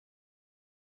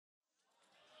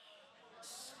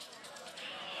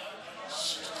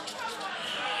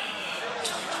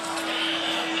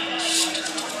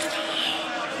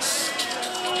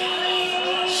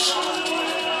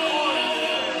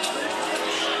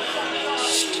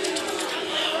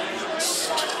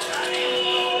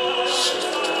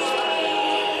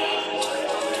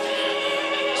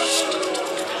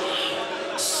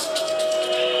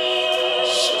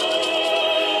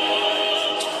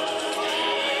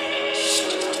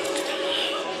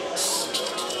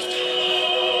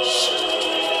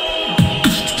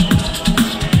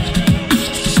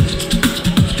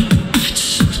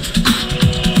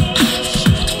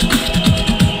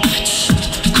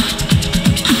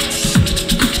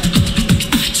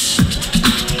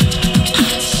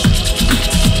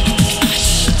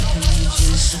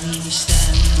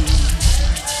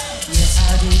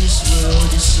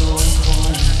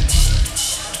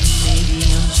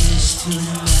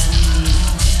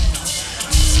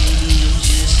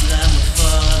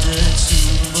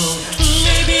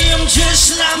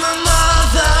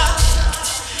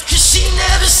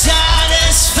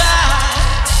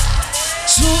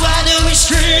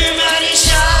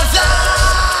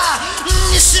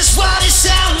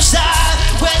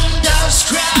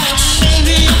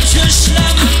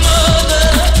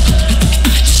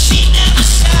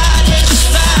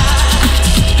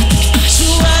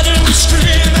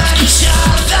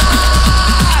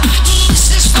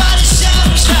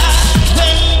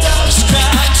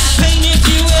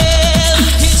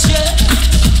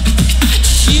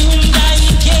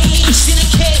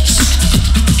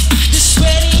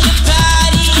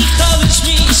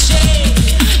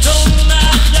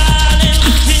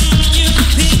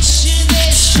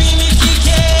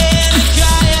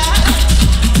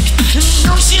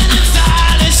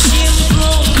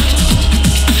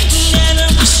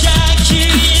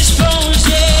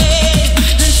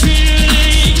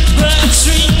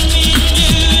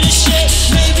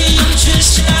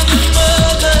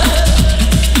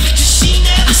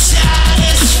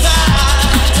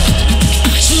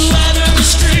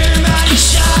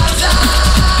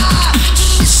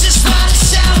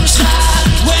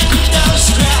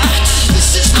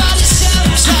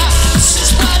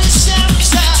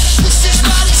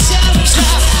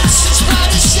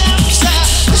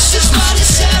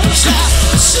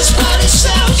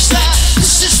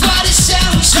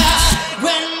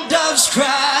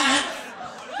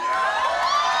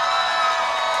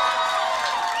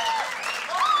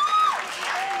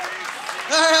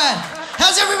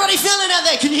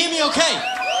me okay?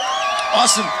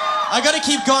 Awesome. I gotta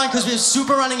keep going because we're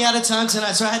super running out of time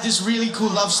tonight, so I had this really cool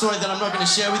love story that I'm not gonna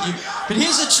share with you. But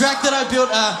here's a track that I built,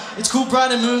 it's called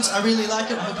Brighter Moons. I really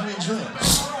like it, I hope you enjoy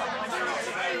it.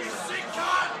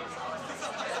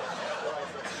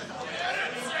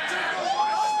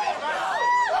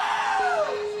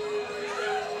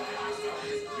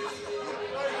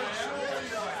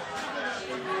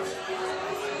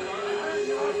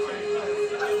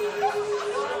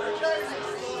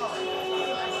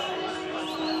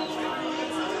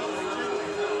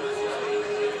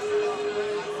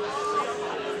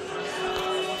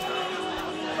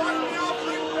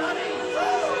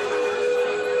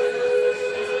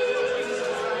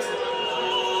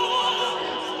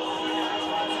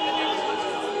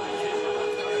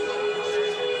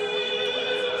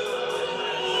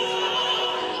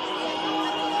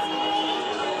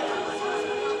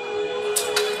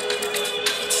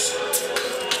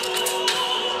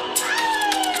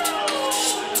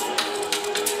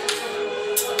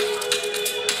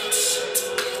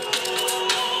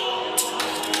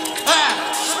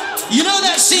 You know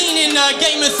that scene in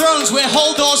Game of Thrones where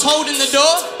Holdor's holding the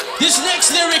door? This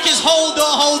next lyric is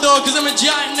Holdor, because I'm a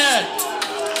giant nerd.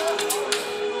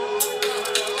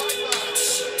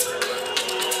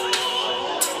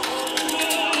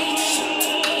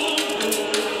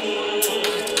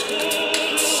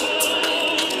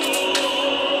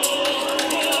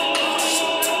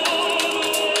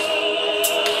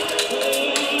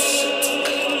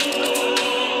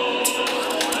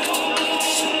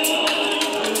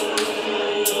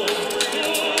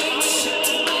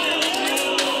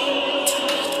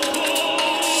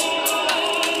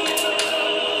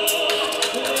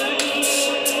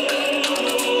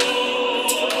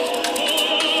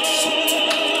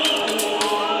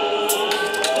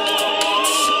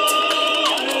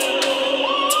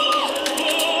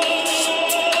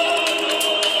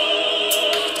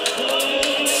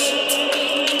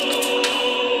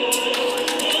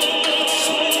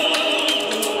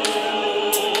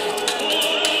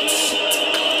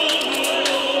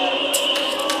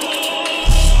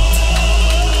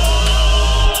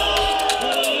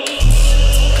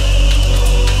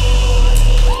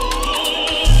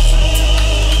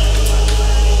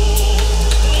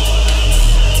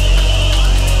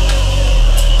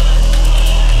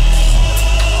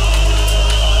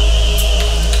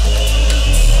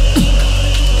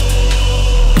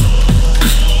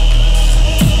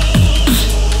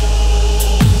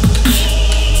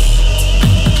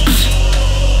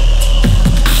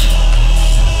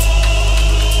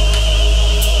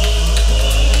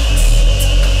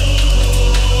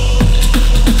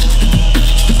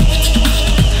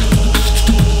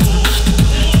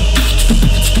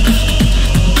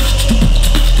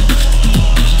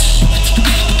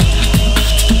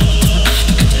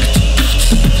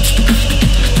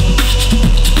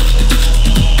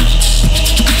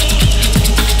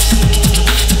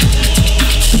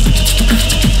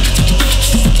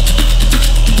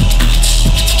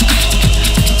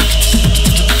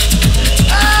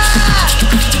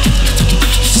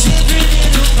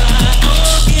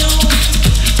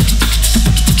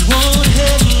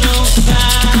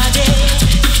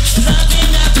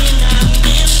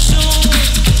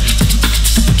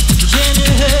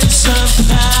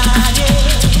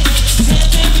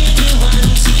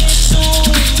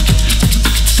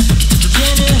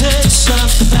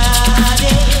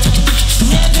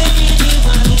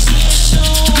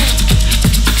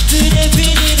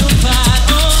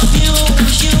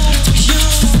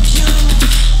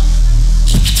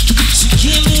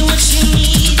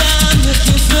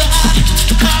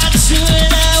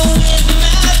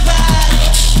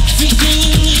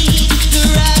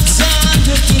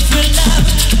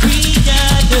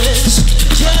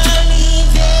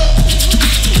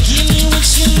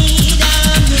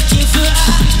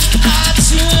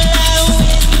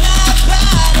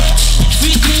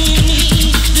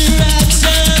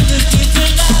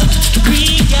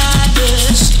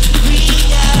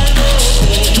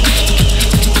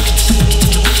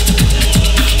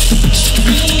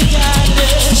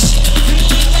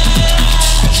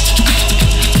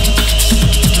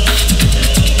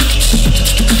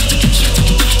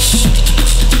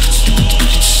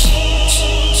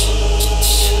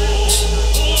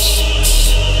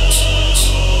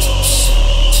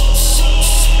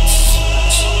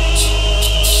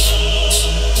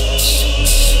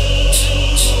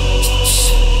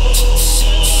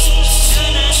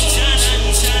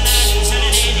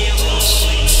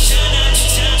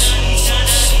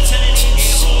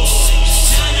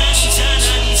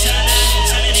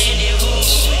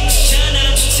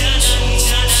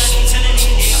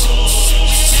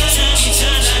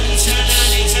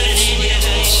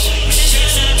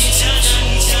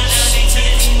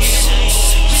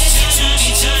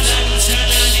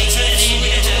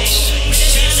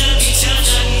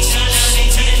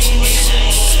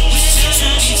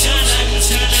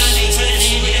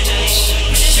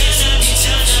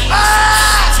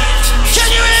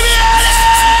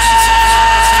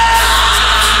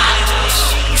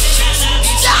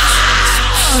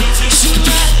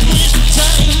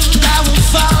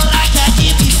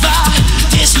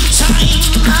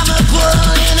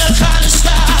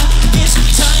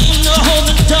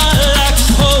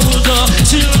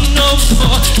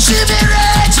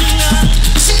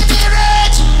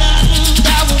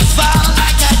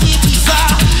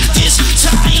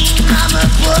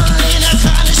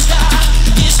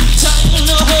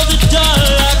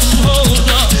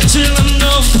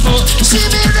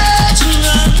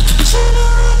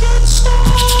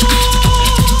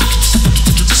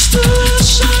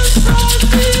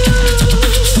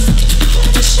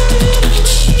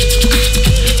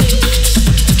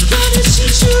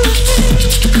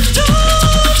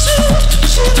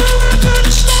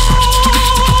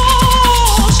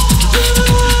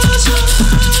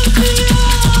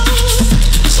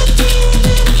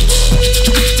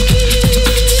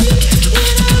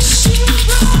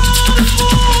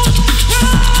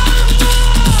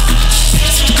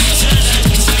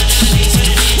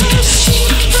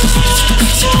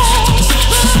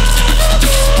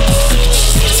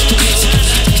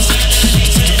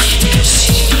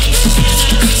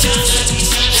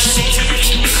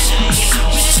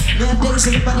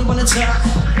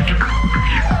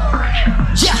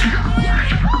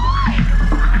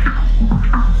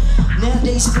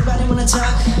 Nowadays everybody wanna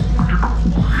talk.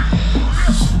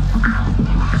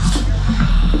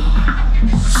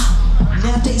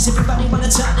 Nowadays everybody wanna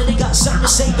talk that they got something to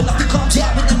say, but nothing comes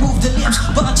out when they move their lips.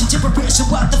 Bunch of gibberish, so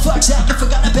what the fuck's that? You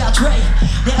forgot about Dre.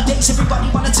 Nowadays everybody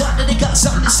wanna talk that they got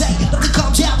something to say, nothing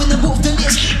comes out when they move their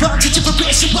lips. Bunch of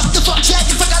gibberish, so what the fuck's that?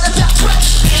 You forgot about Dre.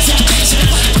 Nowadays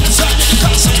everybody wanna talk that they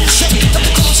got something to say,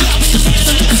 nothing comes out when they move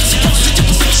their lips. Bunch of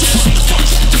gibberish, so what the fuck's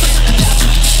that? You forgot about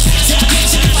Dre.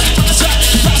 Nowadays everybody wanna talk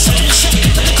that they got something to say,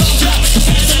 nothing comes out when they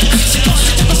move their lips. Bunch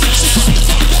of gibberish, so what the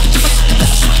fuck's that? You forgot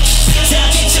about Dre.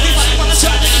 Nowadays everybody wanna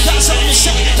talk that they got something to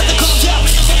say, nothing comes out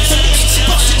when they move their lips.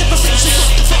 Bunch of gibberish, so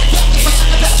what the fuck's that? You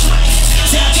forgot about Dre.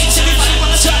 Nowadays everybody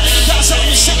wanna talk that they got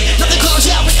something to say, nothing comes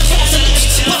out when they move their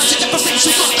lips. Bunch of gibberish,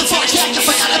 so what the fuck's that? You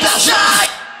forgot about Dre.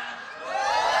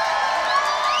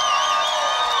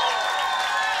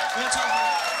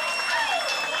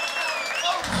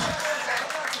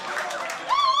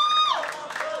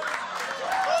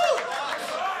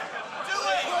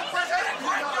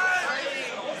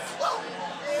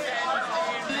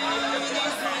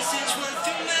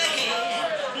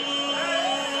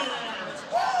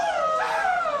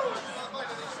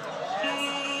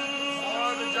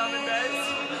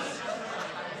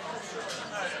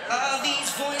 All these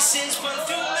voices run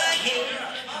through my head.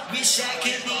 Wish I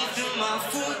could leave them all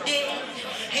for dead.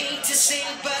 Hate to say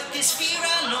it, but this fear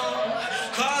I know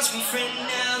calls me friend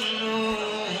now. No.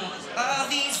 All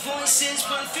these voices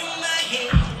run through my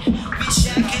head. Wish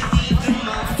I could leave them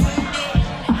all for dead.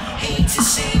 Hate to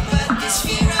say it, but this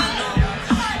fear I know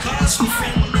calls me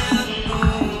friend now. No.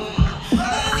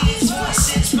 All these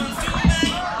voices run through my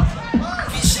head.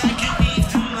 Wish I could leave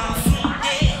them all for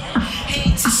dead.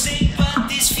 Hate to say it, but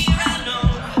this fear I know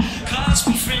calls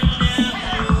me friend now.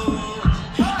 No.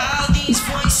 All these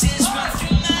voices run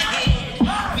through my head.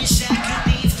 Wish I could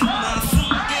leave them all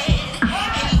for dead.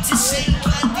 Hate to say it,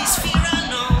 but this fear I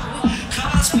know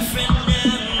calls me friend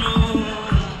now. No.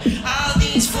 All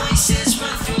these voices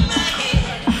run through my head.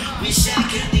 Wish I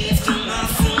could leave them all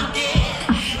for dead.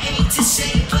 Hate to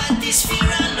say it, but this fear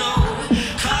I know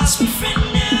calls me friend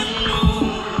now. No.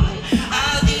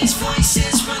 All these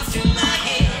voices run through my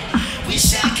head.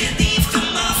 Wish I could leave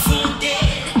them all for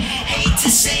dead. Hate to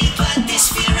say it, but this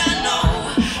fear I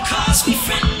know calls me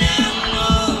friend now. No.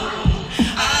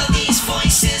 All these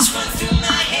voices run through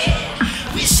my head.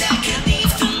 Wish I could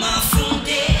leave them all for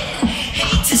dead.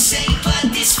 Hate to say it, but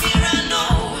this fear I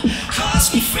know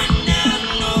calls me friend now.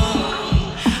 No.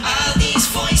 All these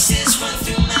voices run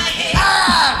through my head.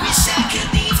 Wish I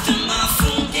could leave them all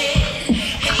for dead.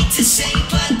 Hate to say it,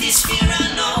 but this fear I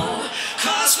know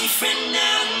calls me friend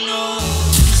now. No.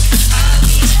 All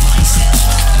these voices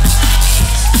run through my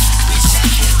head. Wish I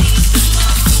could leave them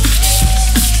all for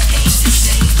dead. Hate to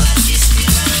say it, but this fear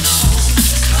I know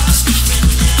calls me friend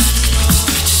now. No.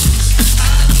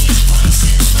 All these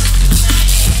voices run through my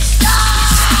head.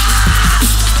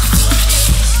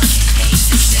 Hate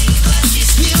to say it, but this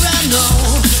fear I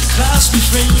know calls me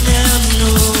friend now.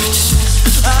 No.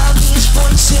 All these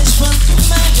voices run through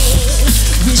my head.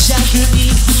 Wish I could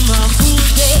leave them all for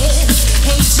dead.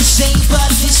 Hate to say it, but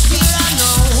this fear I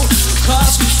know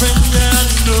calls me friend now.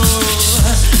 No.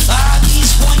 All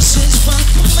these voices run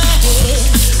through my head.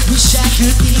 Wish I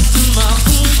could leave them all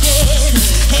for dead.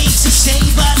 Hate to say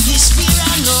it, but this fear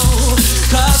I know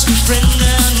calls me friend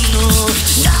now. No.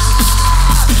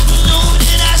 Nah, know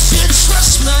that I should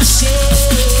trust myself.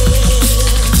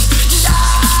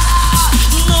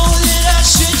 Know that I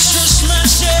should trust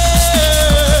myself.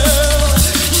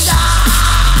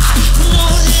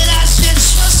 Know that I should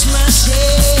trust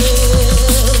myself.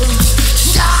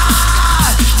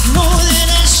 Know that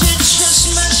I should trust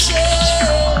myself.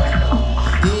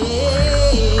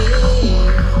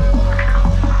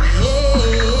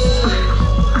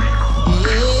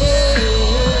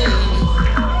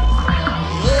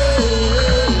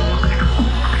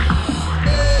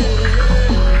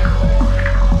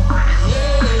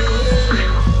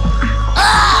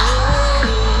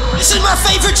 This is my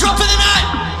favorite drop of the night.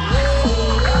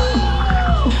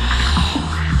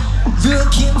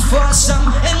 Looking for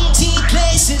some empty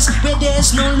places where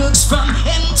there's no looks from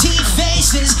empty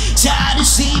faces. Tired of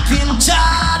sleeping,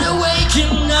 tired of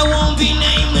waking, I won't be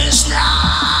nameless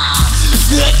now.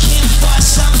 Looking for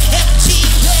some empty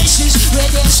places where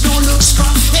there's no looks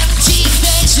from empty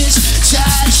faces.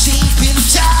 Tired of sleeping,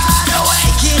 tired of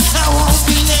waking, I won't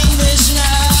be nameless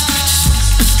now.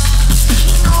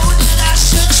 Know that I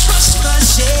should trust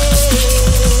myself.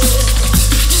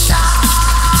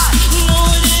 Know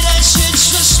that I should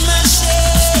trust myself.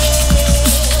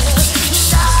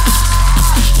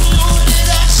 Know that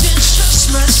I should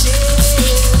trust myself.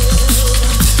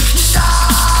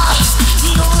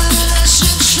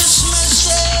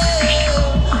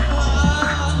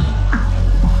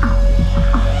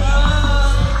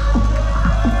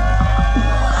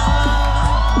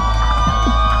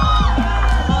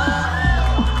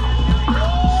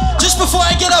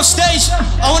 off stage,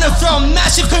 I want to throw a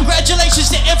massive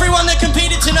congratulations to everyone that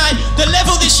competed tonight. The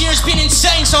level this year has been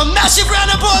insane, so a massive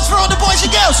round of applause for all the boys and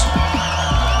girls.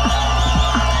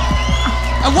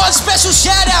 And one special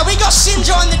shout out, we got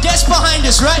Sinjo on the desk behind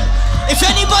us, right? If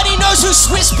anybody knows who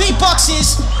Swissbeatbox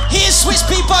is, here's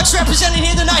Swissbeatbox representing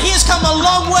here tonight. He has come a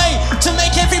long way to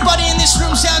make everybody in this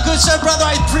room sound good. So brother,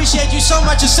 I appreciate you so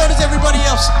much, and so does everybody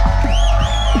else.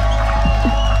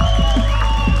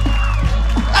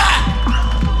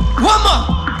 One more.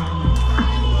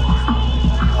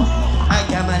 I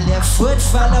got my left foot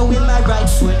following my right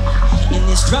foot. In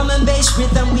this drum and bass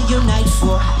rhythm we unite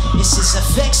for. It's this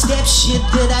effect step shit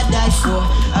that I die for.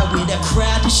 I with a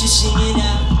crowd that she's singing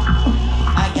out.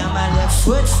 I got my left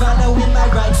foot following my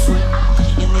right foot.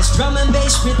 In this drum and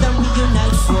bass rhythm we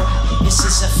unite for. It's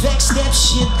this effect step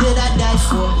shit that I die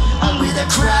for. I'm with a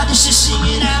crowd that she's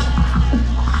singing out.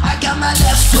 I got my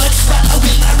left foot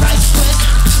following my right foot.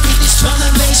 In this drum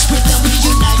and bass rhythm we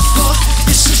unite for.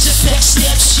 This is effect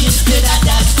step shit that I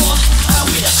die for. I'm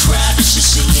with a crowd that she's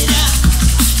singing out.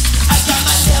 I got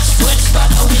my left foot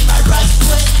following my right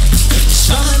foot. In this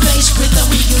drum and bass rhythm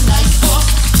we unite for.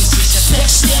 This is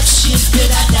effect step shit that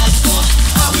I die for.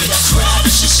 I'm with a crowd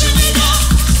that she's singing out.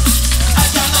 I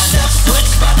got my left foot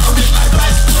following my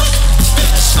right foot. In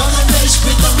this drum and bass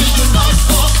rhythm we unite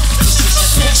for. This is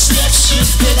effect step shit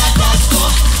that I die for.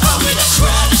 I'm with a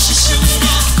crowd that she's singing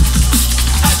out.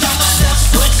 I got my left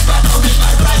foot following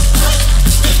my right foot.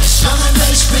 In this drum and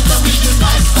bass rhythm we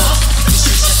unite for. This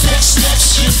is effect step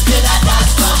shit that I die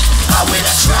for. I'm with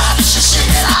a crowd that she's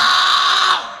singing out.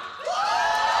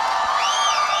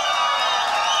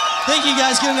 Thank you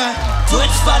guys, good night. Foot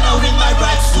following my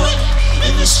right foot.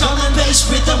 In this drum and bass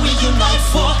rhythm we unite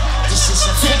for. This is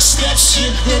effect step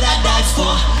shit that I die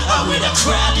for. I'm with a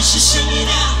crowd that she's singing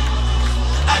out.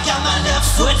 I got my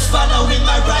left foot following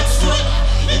my right foot.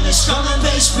 In this drum and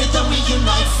bass rhythm we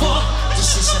unite for.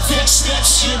 This is effect step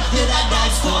shit that I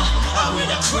die for. I'm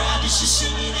with a crowd that she's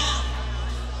singing out.